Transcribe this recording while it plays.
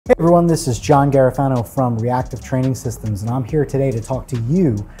Hey everyone, this is John Garafano from Reactive Training Systems, and I'm here today to talk to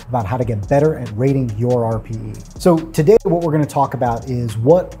you about how to get better at rating your RPE. So today what we're going to talk about is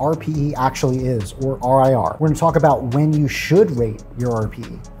what RPE actually is, or RIR. We're going to talk about when you should rate your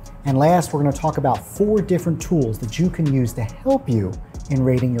RPE. And last, we're going to talk about 4 different tools that you can use to help you in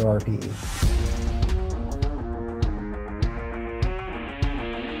rating your RPE.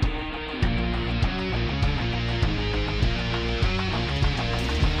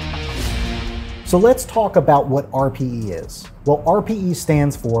 So let's talk about what RPE is. Well, RPE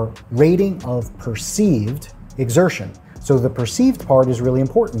stands for Rating of Perceived Exertion. So the perceived part is really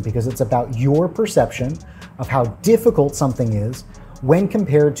important because it's about your perception of how difficult something is when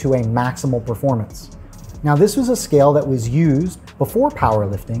compared to a maximal performance. Now, this was a scale that was used before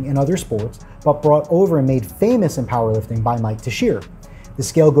powerlifting in other sports, but brought over and made famous in powerlifting by Mike Teixeira. The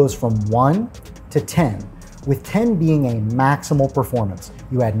scale goes from 1 to 10, with 10 being a maximal performance.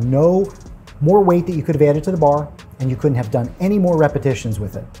 You had no more weight that you could have added to the bar, and you couldn't have done any more repetitions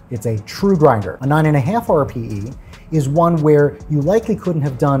with it. It's a true grinder. A 9.5 RPE is one where you likely couldn't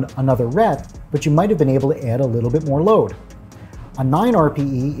have done another rep, but you might have been able to add a little bit more load. A 9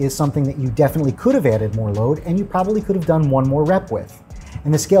 RPE is something that you definitely could have added more load, and you probably could have done one more rep with.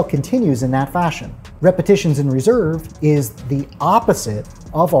 And the scale continues in that fashion. Repetitions in reserve is the opposite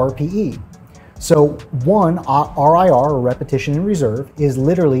of RPE. So 1 RIR, or repetition in reserve, is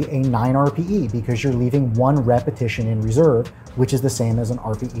literally a 9 RPE because you're leaving 1 repetition in reserve, which is the same as an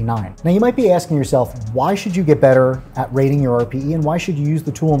RPE 9. Now you might be asking yourself, why should you get better at rating your RPE and why should you use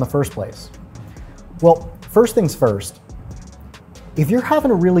the tool in the first place? Well, first things first, if you're having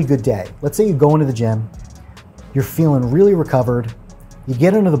a really good day, let's say you go into the gym, you're feeling really recovered, you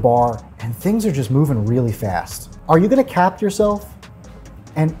get into the bar and things are just moving really fast. Are you gonna cap yourself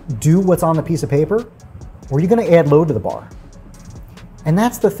and do what's on the piece of paper, or are you going to add load to the bar? And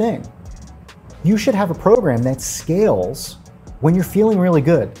that's the thing. You should have a program that scales when you're feeling really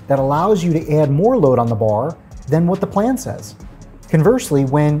good, that allows you to add more load on the bar than what the plan says. Conversely,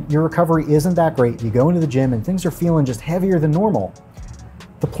 when your recovery isn't that great, you go into the gym and things are feeling just heavier than normal,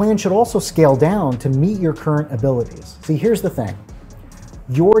 the plan should also scale down to meet your current abilities. See, here's the thing.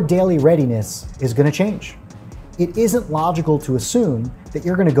 Your daily readiness is going to change. It isn't logical to assume that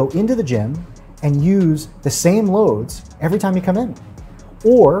you're going to go into the gym and use the same loads every time you come in,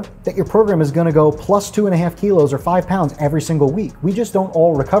 or that your program is going to go plus 2.5 kilos or 5 pounds every single week. We just don't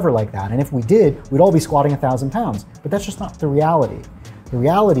all recover like that. And if we did, we'd all be squatting 1,000 pounds, but that's just not the reality. The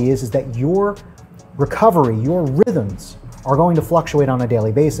reality is that your recovery, your rhythms are going to fluctuate on a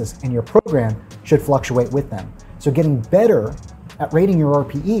daily basis, and your program should fluctuate with them. So getting better at rating your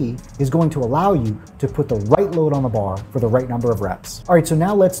RPE is going to allow you to put the right load on the bar for the right number of reps. All right, so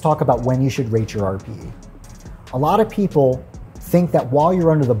now let's talk about when you should rate your RPE. A lot of people think that while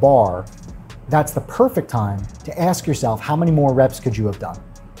you're under the bar, that's the perfect time to ask yourself, how many more reps could you have done?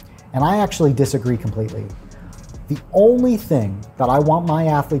 And I actually disagree completely. The only thing that I want my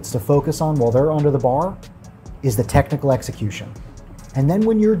athletes to focus on while they're under the bar is the technical execution. And then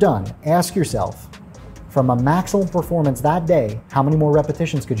when you're done, ask yourself, from a maximal performance that day, how many more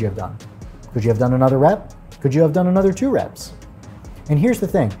repetitions could you have done? Could you have done another rep? Could you have done another 2 reps? And here's the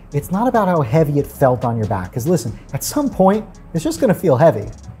thing, it's not about how heavy it felt on your back, because listen, at some point, it's just gonna feel heavy.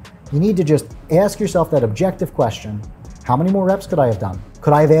 You need to just ask yourself that objective question, how many more reps could I have done?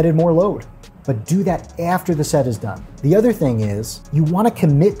 Could I have added more load? But do that after the set is done. The other thing is, you wanna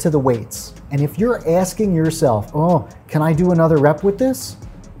commit to the weights. And if you're asking yourself, oh, can I do another rep with this?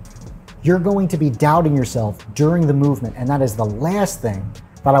 You're going to be doubting yourself during the movement, and that is the last thing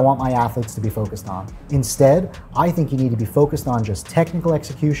that I want my athletes to be focused on. Instead, I think you need to be focused on just technical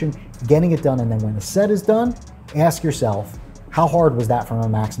execution, getting it done, and then when the set is done, ask yourself, how hard was that from a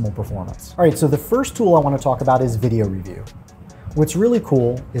maximal performance? All right, so the first tool I want to talk about is video review. What's really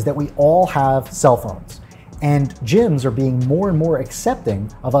cool is that we all have cell phones, and gyms are being more and more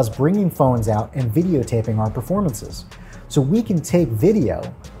accepting of us bringing phones out and videotaping our performances. So we can take video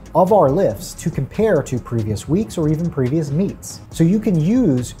of our lifts to compare to previous weeks or even previous meets. So you can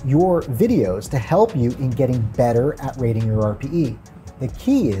use your videos to help you in getting better at rating your RPE. The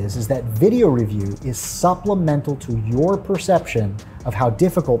key is that video review is supplemental to your perception of how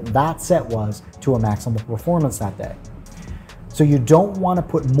difficult that set was to a maximal performance that day. So you don't want to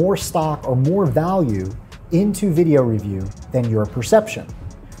put more stock or more value into video review than your perception,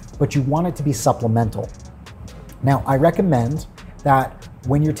 but you want it to be supplemental. Now, I recommend that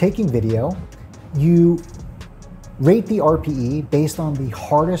when you're taking video, you rate the RPE based on the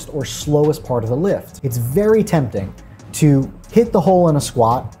hardest or slowest part of the lift. It's very tempting to hit the hole in a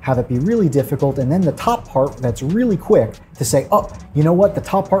squat, have it be really difficult, and then the top part that's really quick to say, oh, you know what, the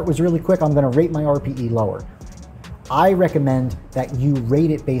top part was really quick, I'm gonna rate my RPE lower. I recommend that you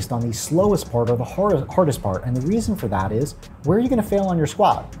rate it based on the slowest part or the hardest part. And the reason for that is, where are you gonna fail on your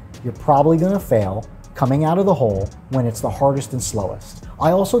squat? You're probably gonna fail coming out of the hole when it's the hardest and slowest.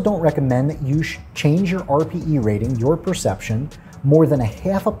 I also don't recommend that you change your RPE rating, your perception, more than a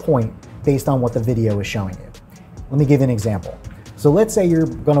half a point based on what the video is showing you. Let me give you an example. So let's say you're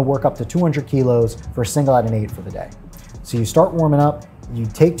gonna work up to 200 kilos for a single out and 8 for the day. So you start warming up, you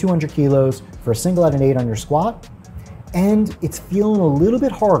take 200 kilos for a single out and 8 on your squat, and it's feeling a little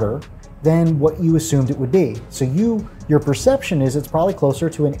bit harder than what you assumed it would be. So your perception is it's probably closer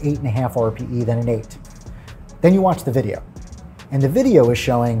to an 8.5 RPE than an 8. Then you watch the video, and the video is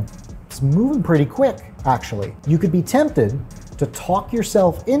showing it's moving pretty quick, actually. You could be tempted to talk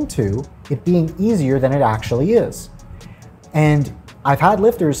yourself into it being easier than it actually is. And I've had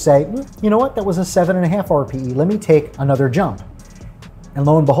lifters say, you know what, that was a 7.5 RPE, let me take another jump. And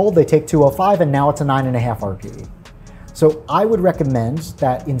lo and behold, they take 205 and now it's a 9.5 RPE. So I would recommend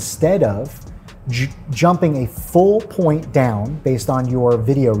that instead of jumping a full point down based on your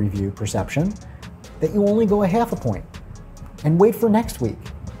video review perception, that you only go a half a point and wait for next week.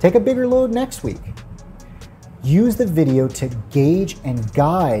 Take a bigger load next week. Use the video to gauge and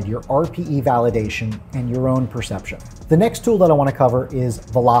guide your RPE validation and your own perception. The next tool that I want to cover is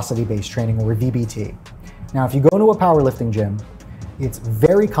velocity-based training, or VBT. Now, if you go to a powerlifting gym, it's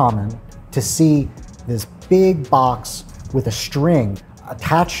very common to see this big box with a string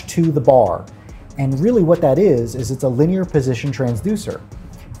attached to the bar. And really what that is it's a linear position transducer.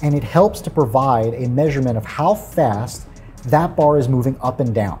 And it helps to provide a measurement of how fast that bar is moving up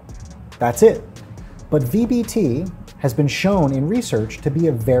and down. That's it. But VBT has been shown in research to be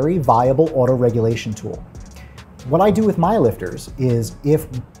a very viable auto-regulation tool. What I do with my lifters is, if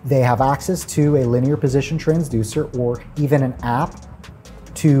they have access to a linear position transducer or even an app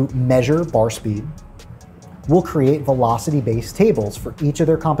to measure bar speed, we'll create velocity-based tables for each of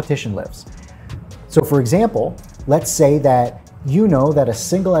their competition lifts. So for example, let's say that you know that a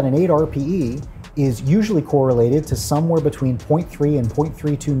single at an 8 RPE is usually correlated to somewhere between 0.3 and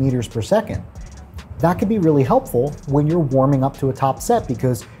 0.32 meters per second. That could be really helpful when you're warming up to a top set,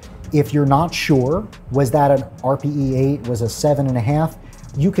 because if you're not sure, was that an RPE 8, was a 7.5,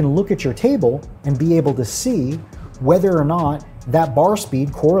 you can look at your table and be able to see whether or not that bar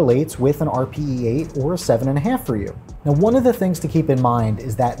speed correlates with an RPE 8 or a 7.5 for you. Now, one of the things to keep in mind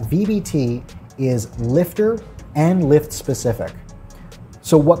is that VBT is lifter and lift specific.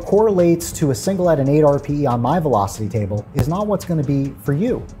 So what correlates to a single at an 8 RPE on my velocity table is not what's going to be for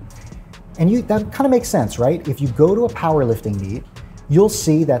you. And that kind of makes sense, right? If you go to a powerlifting meet, you'll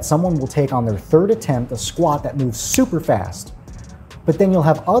see that someone will take on their third attempt a squat that moves super fast. But then you'll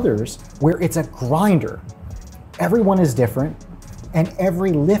have others where it's a grinder. Everyone is different and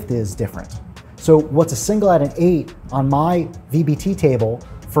every lift is different. So what's a single at an 8 on my VBT table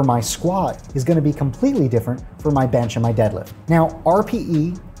for my squat is going to be completely different for my bench and my deadlift. Now,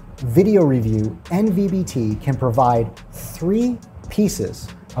 RPE, video review, and VBT can provide 3 pieces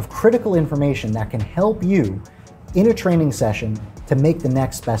of critical information that can help you in a training session to make the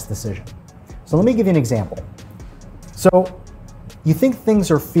next best decision. So let me give you an example. So you think things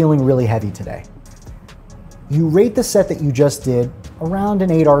are feeling really heavy today. You rate the set that you just did around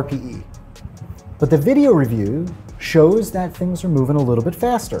an 8 RPE, but the video review shows that things are moving a little bit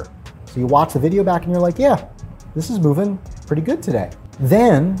faster. So you watch the video back and you're like, yeah, this is moving pretty good today.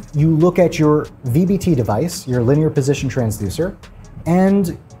 Then you look at your VBT device, your linear position transducer,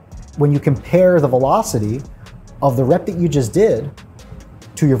 and when you compare the velocity of the rep that you just did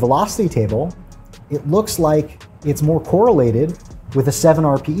to your velocity table, it looks like it's more correlated with a 7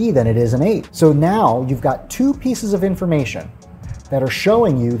 RPE than it is an 8. So now you've got 2 pieces of information that are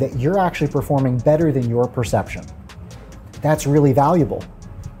showing you that you're actually performing better than your perception. That's really valuable.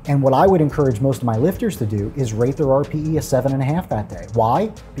 And what I would encourage most of my lifters to do is rate their RPE a 7.5 that day.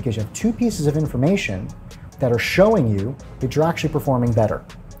 Why? Because you have 2 pieces of information that are showing you that you're actually performing better.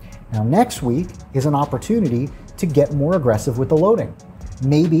 Now, next week is an opportunity to get more aggressive with the loading.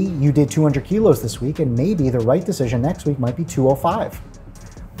 Maybe you did 200 kilos this week, and maybe the right decision next week might be 205.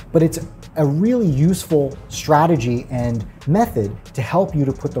 But it's a really useful strategy and method to help you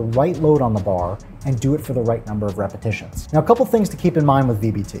to put the right load on the bar and do it for the right number of repetitions. Now, a couple things to keep in mind with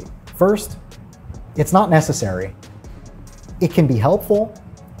VBT. First, it's not necessary. It can be helpful.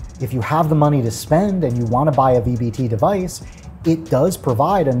 If you have the money to spend and you want to buy a VBT device, it does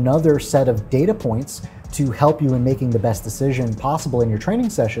provide another set of data points to help you in making the best decision possible in your training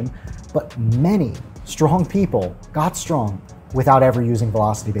session, but many strong people got strong without ever using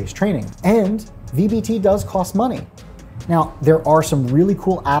velocity-based training. And VBT does cost money. Now, there are some really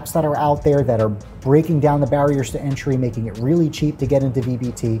cool apps that are out there that are breaking down the barriers to entry, making it really cheap to get into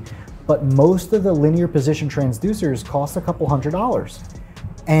VBT, but most of the linear position transducers cost a couple $100.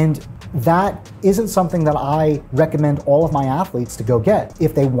 And that isn't something that I recommend all of my athletes to go get.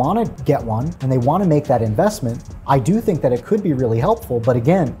 If they want to get one and they want to make that investment, I do think that it could be really helpful, but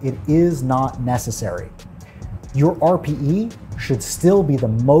again, it is not necessary. Your RPE should still be the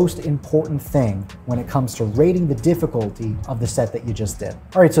most important thing when it comes to rating the difficulty of the set that you just did.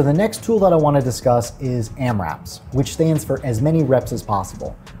 All right, so the next tool that I want to discuss is AMRAPs, which stands for as many reps as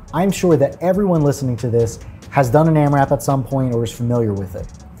possible. I'm sure that everyone listening to this has done an AMRAP at some point or is familiar with it.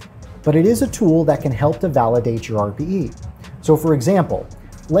 But it is a tool that can help to validate your RPE. So for example,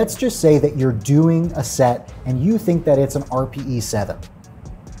 let's just say that you're doing a set and you think that it's an RPE 7.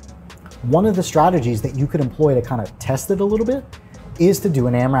 One of the strategies that you could employ to kind of test it a little bit is to do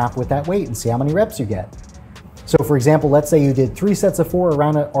an AMRAP with that weight and see how many reps you get. So for example, let's say you did 3 sets of 4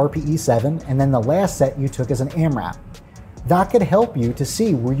 around an RPE 7, and then the last set you took as an AMRAP. That could help you to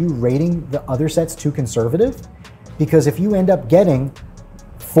see, were you rating the other sets too conservative? Because if you end up getting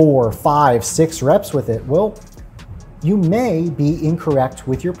 4, 5, 6 reps with it, well, you may be incorrect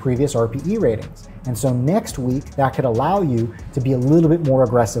with your previous RPE ratings. And so next week, that could allow you to be a little bit more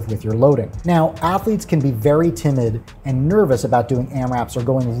aggressive with your loading. Now, athletes can be very timid and nervous about doing AMRAPs or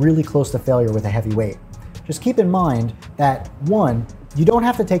going really close to failure with a heavy weight. Just keep in mind that 1, you don't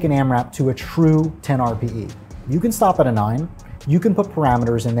have to take an AMRAP to a true 10 RPE. You can stop at a 9. You can put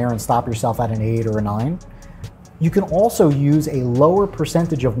parameters in there and stop yourself at an 8 or a 9. You can also use a lower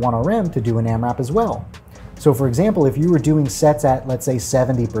percentage of 1RM to do an AMRAP as well. So for example, if you were doing sets at, let's say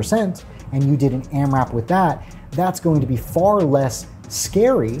 70%, and you did an AMRAP with that, that's going to be far less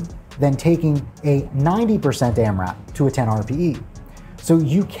scary than taking a 90% AMRAP to a 10 RPE. So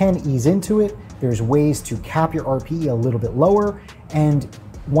you can ease into it. There's ways to cap your RPE a little bit lower. And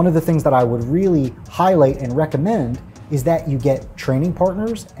one of the things that I would really highlight and recommend is that you get training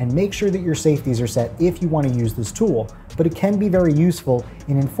partners and make sure that your safeties are set if you want to use this tool. But it can be very useful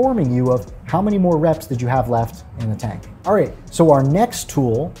in informing you of how many more reps did you have left in the tank. All right, so our next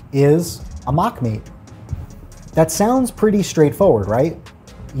tool is a mock meet. That sounds pretty straightforward, right?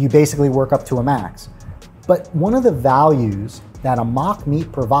 You basically work up to a max. But one of the values that a mock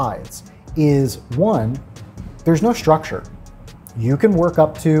meet provides is, 1, there's no structure. You can work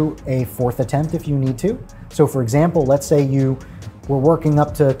up to a 4th attempt if you need to. So for example, let's say you were working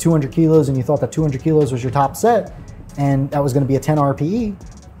up to 200 kilos and you thought that 200 kilos was your top set and that was going to be a 10 RPE,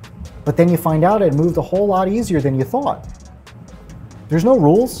 but then you find out it moved a whole lot easier than you thought. There's no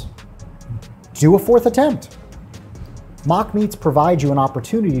rules. Do a 4th attempt. Mock meets provide you an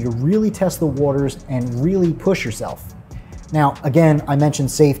opportunity to really test the waters and really push yourself. Now, again, I mentioned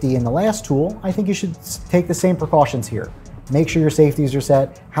safety in the last tool. I think you should take the same precautions here. Make sure your safeties are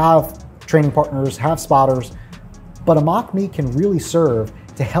set, have training partners, have spotters, but a mock meet can really serve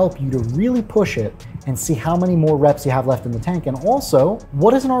to help you to really push it and see how many more reps you have left in the tank. And also,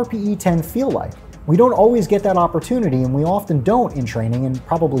 what does an RPE 10 feel like? We don't always get that opportunity, and we often don't in training and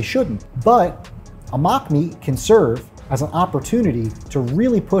probably shouldn't, but a mock meet can serve as an opportunity to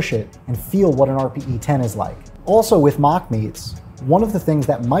really push it and feel what an RPE 10 is like. Also with mock meets, one of the things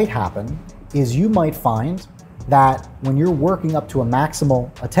that might happen is you might find that when you're working up to a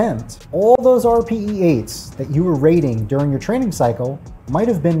maximal attempt, all those RPE 8s that you were rating during your training cycle might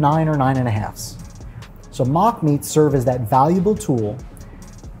have been 9 or 9.5s. So mock meets serve as that valuable tool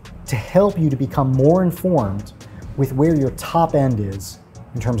to help you to become more informed with where your top end is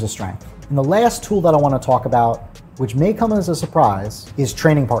in terms of strength. And the last tool that I want to talk about, which may come as a surprise, is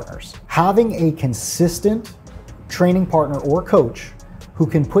training partners. Having a consistent training partner or coach who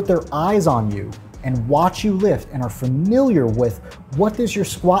can put their eyes on you and watch you lift and are familiar with what does your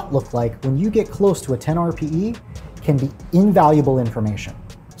squat look like when you get close to a 10 RPE can be invaluable information.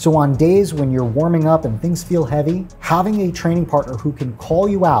 So on days when you're warming up and things feel heavy, having a training partner who can call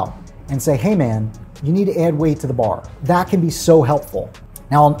you out and say, hey man, you need to add weight to the bar, that can be so helpful.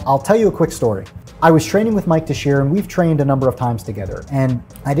 Now I'll tell you a quick story. I was training with Mike Teixeira and we've trained a number of times together, and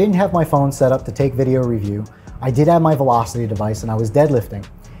I didn't have my phone set up to take video review. I did have my velocity device and I was deadlifting.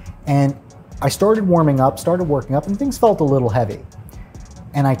 And I started warming up, started working up, and things felt a little heavy.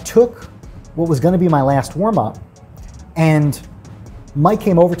 And I took what was going to be my last warm up, and Mike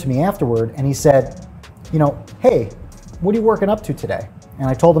came over to me afterward and he said, you know, hey, what are you working up to today? And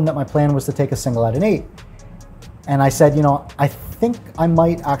I told him that my plan was to take a single at an 8. And I said, you know, I think I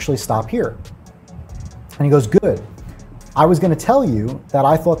might actually stop here. And he goes, good. I was going to tell you that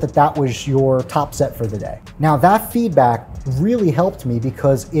I thought that that was your top set for the day. Now that feedback really helped me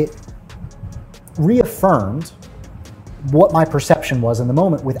because it reaffirmed what my perception was in the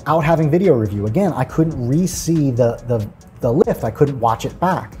moment without having video review. Again, I couldn't re-see the lift, I couldn't watch it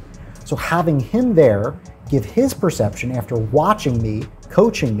back. So having him there give his perception after watching me,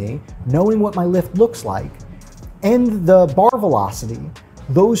 coaching me, knowing what my lift looks like, and the bar velocity,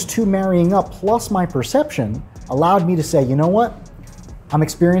 those two marrying up plus my perception allowed me to say, you know what? I'm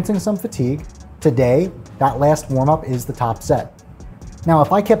experiencing some fatigue. Today, that last warm-up is the top set. Now,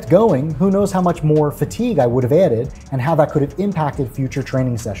 if I kept going, who knows how much more fatigue I would have added and how that could have impacted future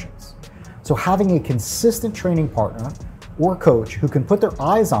training sessions. So having a consistent training partner or coach who can put their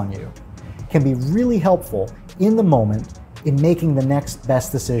eyes on you can be really helpful in the moment in making the next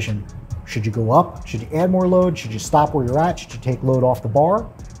best decision. Should you go up? Should you add more load? Should you stop where you're at? Should you take load off the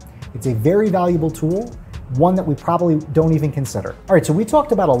bar? It's a very valuable tool, one that we probably don't even consider. All right, so we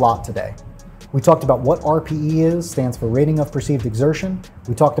talked about a lot today. We talked about what RPE is, stands for rating of perceived exertion.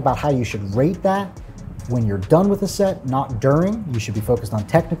 We talked about how you should rate that when you're done with a set, not during. You should be focused on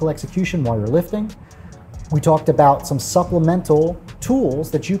technical execution while you're lifting. We talked about some supplemental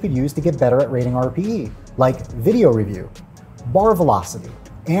tools that you could use to get better at rating RPE, like video review, bar velocity,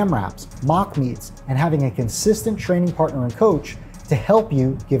 AMRAPs, mock meets, and having a consistent training partner and coach to help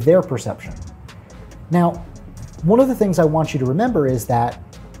you give their perception. Now, one of the things I want you to remember is that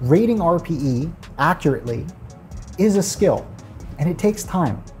rating RPE accurately is a skill, and it takes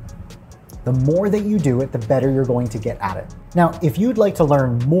time. The more that you do it, the better you're going to get at it. Now, if you'd like to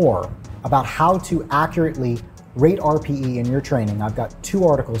learn more about how to accurately rate RPE in your training, I've got 2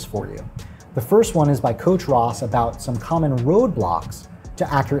 articles for you. The first one is by Coach Ross about some common roadblocks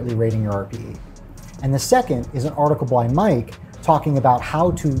to accurately rating your RPE. And the second is an article by Mike talking about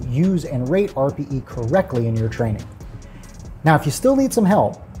how to use and rate RPE correctly in your training. Now, if you still need some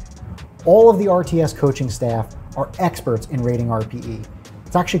help, all of the RTS coaching staff are experts in rating RPE.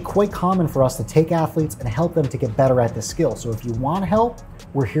 It's actually quite common for us to take athletes and help them to get better at this skill. So if you want help,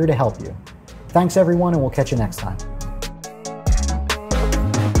 we're here to help you. Thanks everyone, and we'll catch you next time.